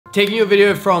Taking your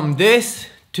video from this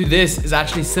to this is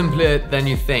actually simpler than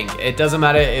you think. It doesn't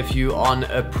matter if you're on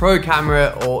a pro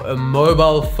camera or a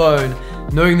mobile phone,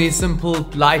 knowing these simple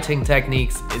lighting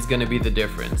techniques is gonna be the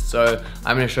difference. So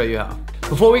I'm gonna show you how.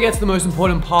 Before we get to the most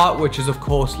important part, which is of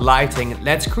course lighting,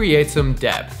 let's create some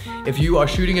depth. If you are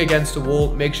shooting against a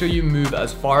wall, make sure you move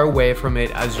as far away from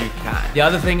it as you can. The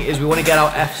other thing is we want to get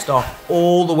our f-stop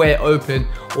all the way open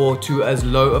or to as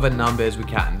low of a number as we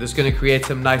can. This is going to create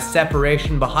some nice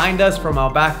separation behind us from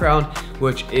our background,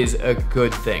 which is a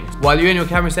good thing. While you're in your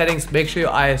camera settings, make sure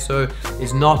your ISO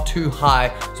is not too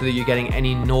high so that you're getting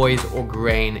any noise or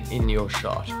grain in your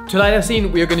shot. To light our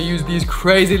scene, we are going to use these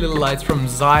crazy little lights from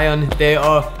Zion. They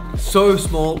are so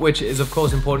small, which is of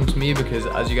course important to me because,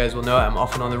 as you guys will know, I'm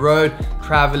often on the road,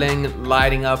 traveling,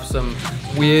 lighting up some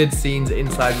weird scenes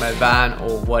inside my van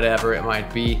or whatever it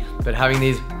might be. But having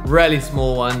these really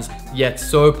small ones, yet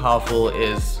so powerful,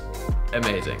 is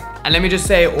amazing. And let me just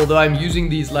say, although I'm using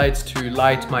these lights to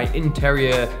light my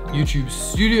interior YouTube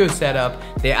studio setup,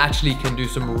 they actually can do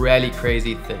some really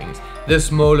crazy things.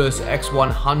 This Molus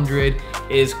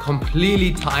X100 is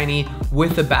completely tiny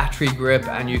with a battery grip,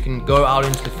 and you can go out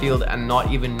into the field and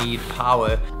not even need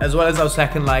power. As well as our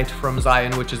second light from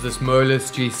Zion, which is this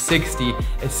Molus G60,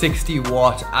 a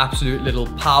 60-watt absolute little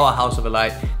powerhouse of a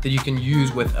light that you can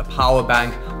use with a power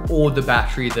bank or the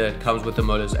battery that comes with the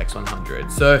Molus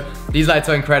X100. So these lights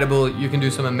are incredible. You can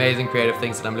do some amazing creative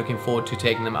things, and I'm looking forward to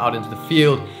taking them out into the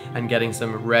field and getting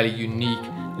some really unique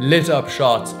lit up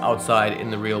shots outside in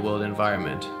the real world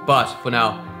environment. But for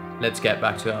now, let's get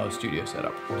back to our studio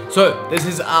setup. So this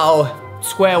is our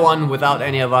square one without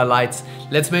any of our lights.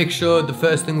 Let's make sure the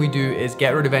first thing we do is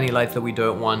get rid of any lights that we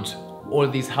don't want, all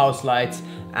of these house lights,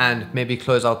 and maybe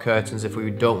close our curtains if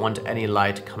we don't want any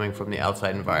light coming from the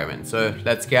outside environment. So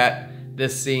let's get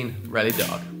this scene really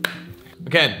dark.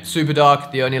 Okay, super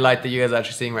dark. The only light that you guys are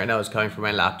actually seeing right now is coming from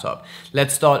my laptop.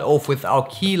 Let's start off with our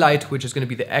key light, which is going to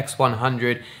be the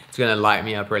X100. It's going to light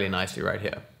me up really nicely right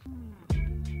here.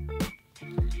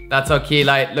 That's our key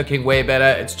light, looking way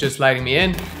better. It's just lighting me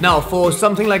in. Now, for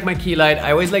something like my key light,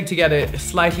 I always like to get it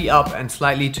slightly up and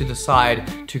slightly to the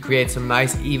side to create some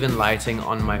nice even lighting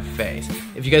on my face.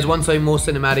 If you guys want something more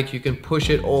cinematic, you can push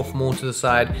it off more to the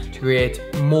side to create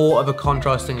more of a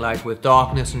contrasting light with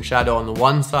darkness and shadow on the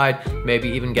one side, maybe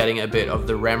even getting a bit of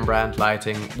the Rembrandt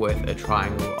lighting with a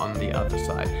triangle on the other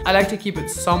side. I like to keep it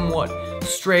somewhat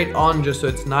straight on just so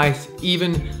it's nice,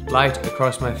 even light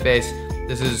across my face.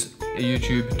 This is a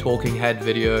YouTube talking head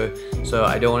video, so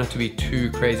I don't want it to be too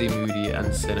crazy moody and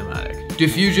cinematic.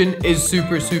 Diffusion is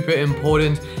super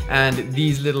important, and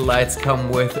these little lights come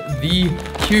with the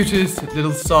cutest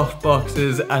little soft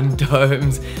boxes and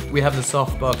domes. We have the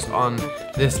soft box on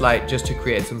this light just to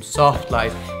create some soft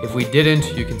light. If we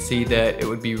didn't, you can see that it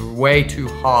would be way too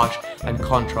harsh and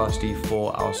contrasty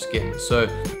for our skin. So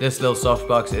this little soft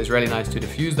box is really nice to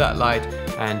diffuse that light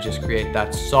and just create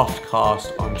that soft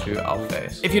cast onto our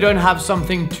face. If you don't have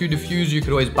something to diffuse, you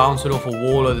could always bounce it off a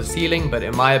wall or the ceiling, but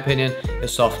in my opinion, a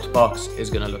soft box is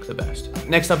gonna look the best.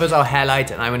 Next up is our hair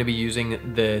light, and I'm gonna be using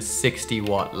the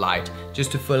 60-watt light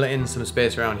just to fill in some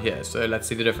space around here. So let's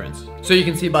see the difference. So you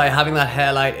can see by having that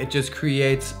hair light, it just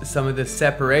creates some of this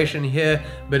separation here,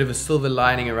 a bit of a silver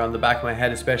lining around the back of my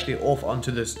head, especially off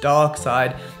onto this dark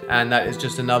side, and that is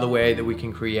just another way that we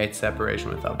can create separation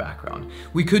with our background.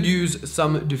 We could use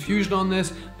some diffusion on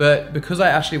this, but because I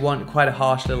actually want quite a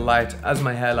harsh little light as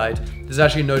my hair light, there's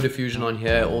actually no diffusion on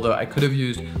here, although I could have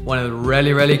used one of the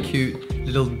really cute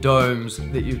little domes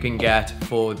that you can get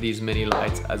for these mini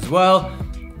lights as well.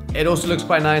 It also looks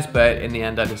quite nice, but in the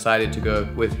end I decided to go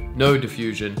with no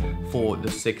diffusion for the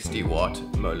 60-watt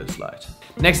Molus light.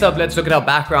 Next up, let's look at our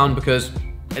background because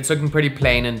it's looking pretty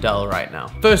plain and dull right now.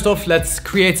 First off, let's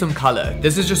create some color.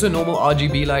 This is just a normal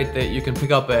RGB light that you can pick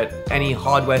up at any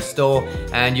hardware store,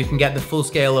 and you can get the full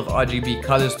scale of RGB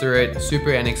colors through it,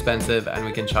 super inexpensive, and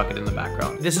we can chuck it in the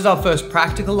background. This is our first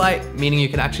practical light, meaning you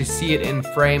can actually see it in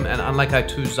frame, and unlike our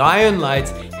two Zion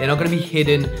lights, they're not gonna be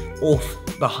hidden off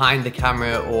behind the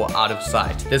camera or out of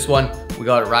sight. This one, we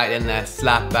got it right in there,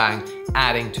 slap bang,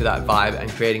 adding to that vibe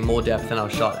and creating more depth in our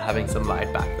shot, having some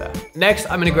light back there. Next,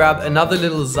 I'm gonna grab another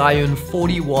little Zion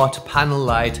 40-watt panel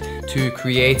light to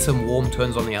create some warm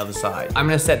tones on the other side. I'm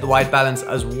gonna set the white balance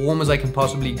as warm as I can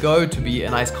possibly go to be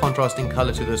a nice contrasting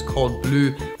color to this cold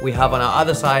blue we have on our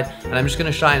other side, and I'm just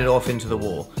gonna shine it off into the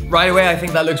wall. Right away, I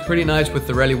think that looks pretty nice with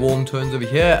the really warm tones over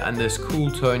here and this cool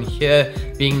tone here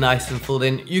being nice and filled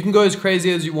in. You can go as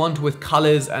crazy as you want with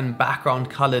colors and background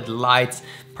colored lights,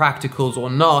 practicals or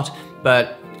not,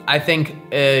 but I think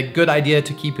a good idea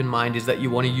to keep in mind is that you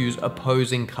want to use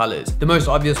opposing colors. The most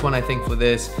obvious one I think for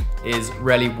this is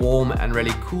really warm and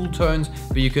really cool tones,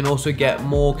 but you can also get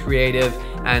more creative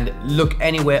and look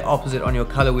anywhere opposite on your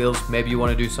color wheels. Maybe you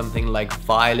want to do something like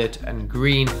violet and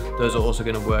green. Those are also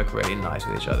going to work really nice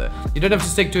with each other. You don't have to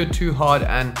stick to it too hard,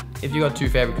 and if you got two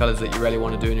favorite colors that you really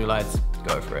want to do in your lights,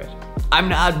 go for it. I'm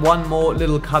gonna add one more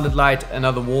little colored light,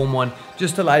 another warm one,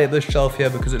 just to light up this shelf here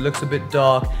because it looks a bit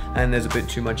dark and there's a bit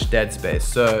too much dead space.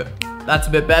 So that's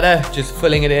a bit better, just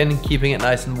filling it in, keeping it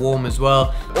nice and warm as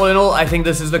well. All in all, I think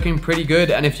this is looking pretty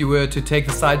good, and if you were to take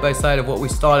the side-by-side of what we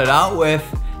started out with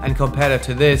and compare it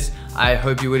to this, I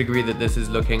hope you would agree that this is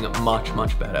looking much,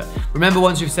 much better. Remember,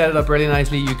 once you've set it up really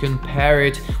nicely, you can pair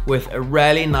it with a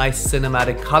really nice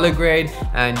cinematic color grade,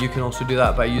 and you can also do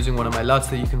that by using one of my LUTs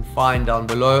that you can find down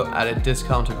below at a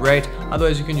discounted rate.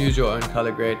 Otherwise, you can use your own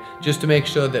color grade just to make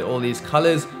sure that all these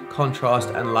colors, contrast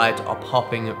and light are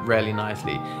popping really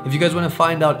nicely. If you guys want to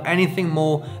find out anything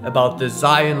more about the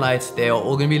Zion lights, they are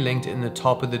all going to be linked in the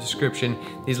top of the description.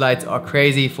 These lights are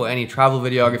crazy for any travel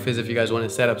videographers if you guys want to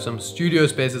set up some studio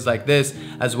spaces like this,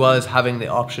 as well as having the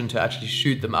option to actually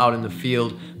shoot them out in the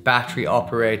field, battery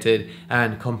operated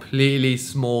and completely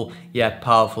small yet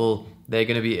powerful. They're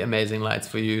going to be amazing lights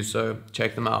for you, so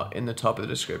check them out in the top of the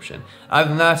description. Other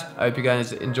than that, I hope you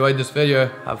guys enjoyed this video.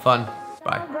 Have fun.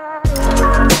 Bye.